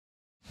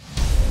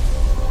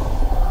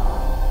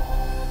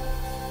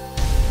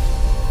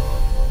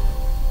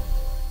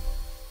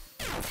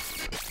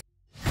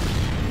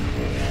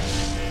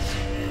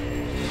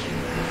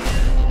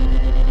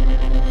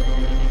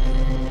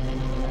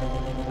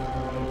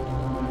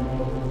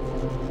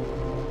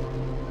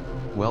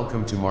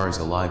Welcome to Mars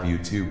Alive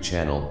YouTube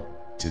channel.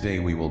 Today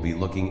we will be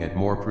looking at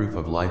more proof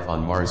of life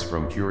on Mars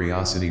from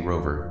Curiosity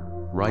rover,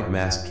 right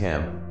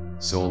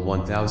Mastcam, Sol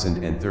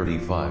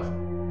 1035.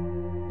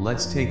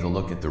 Let's take a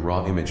look at the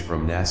raw image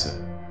from NASA.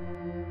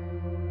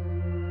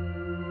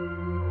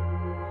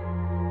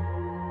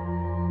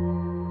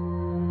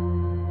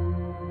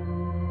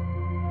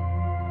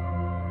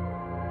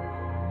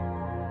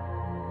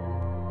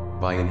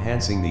 By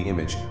enhancing the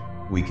image,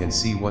 we can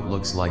see what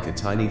looks like a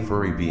tiny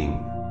furry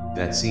being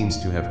that seems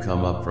to have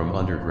come up from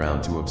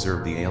underground to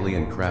observe the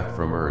alien craft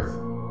from Earth.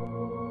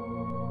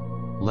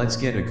 Let's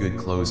get a good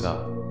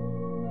close-up.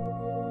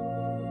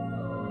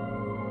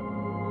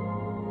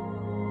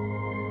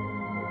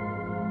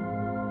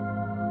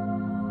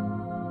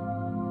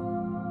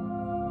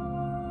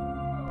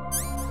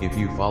 If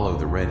you follow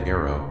the red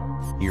arrow,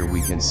 here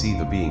we can see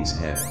the being's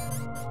head.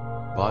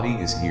 Body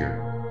is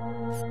here,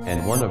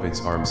 and one of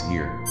its arms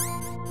here.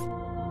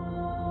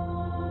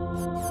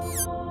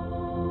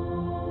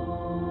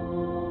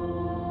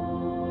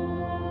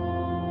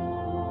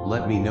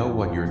 Let me know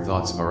what your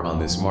thoughts are on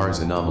this Mars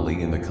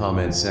anomaly in the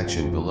comment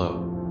section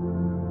below.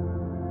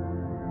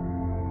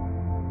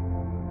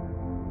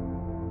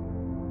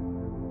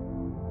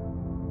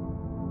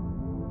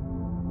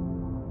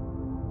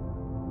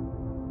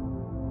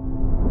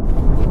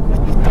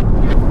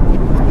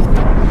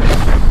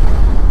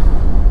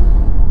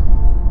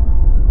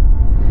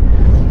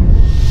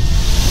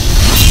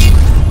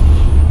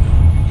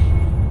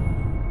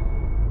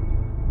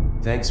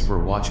 Thanks for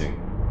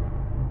watching.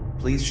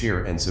 Please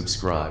share and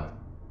subscribe.